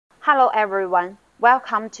Hello everyone,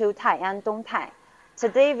 welcome to Tai'an Dongtai.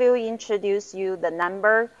 Today we'll introduce you the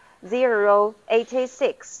number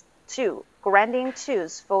 0862 grinding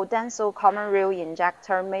tools for Denso common rail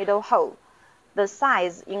injector middle hole. The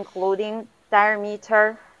size including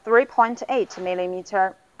diameter 3.8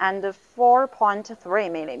 mm and 4.3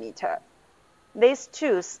 mm. These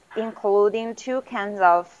tools including two kinds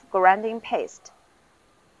of grinding paste.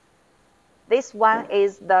 This one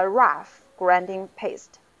is the rough grinding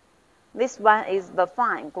paste. This one is the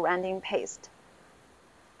fine grinding paste,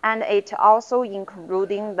 and it also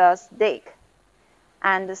including the stick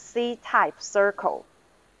and C-type circle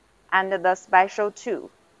and the special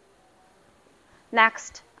tool.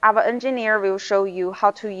 Next, our engineer will show you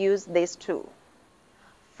how to use this tool.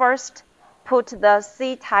 First, put the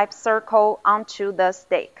C-type circle onto the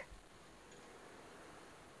stick.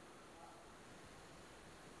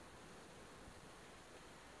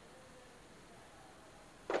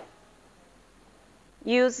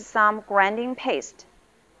 Use some grinding paste.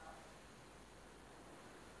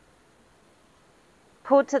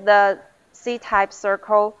 Put the C-type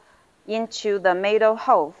circle into the middle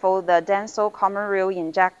hole for the Denso common rail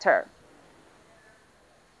injector.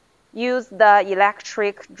 Use the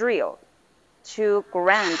electric drill to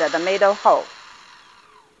grind the middle hole.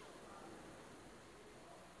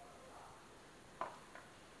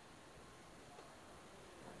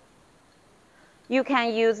 You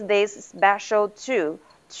can use this special tool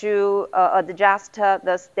to adjust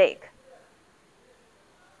the stick.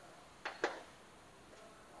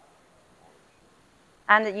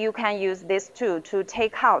 And you can use this tool to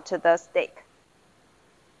take out the stick.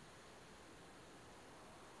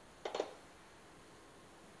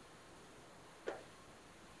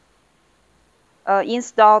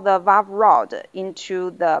 Install the valve rod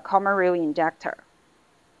into the common rail injector.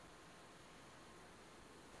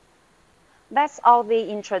 That's all the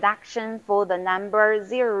introduction for the number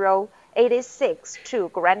 0862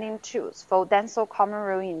 grinding tools for Denso common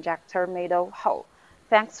rail injector middle hole.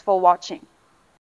 Thanks for watching.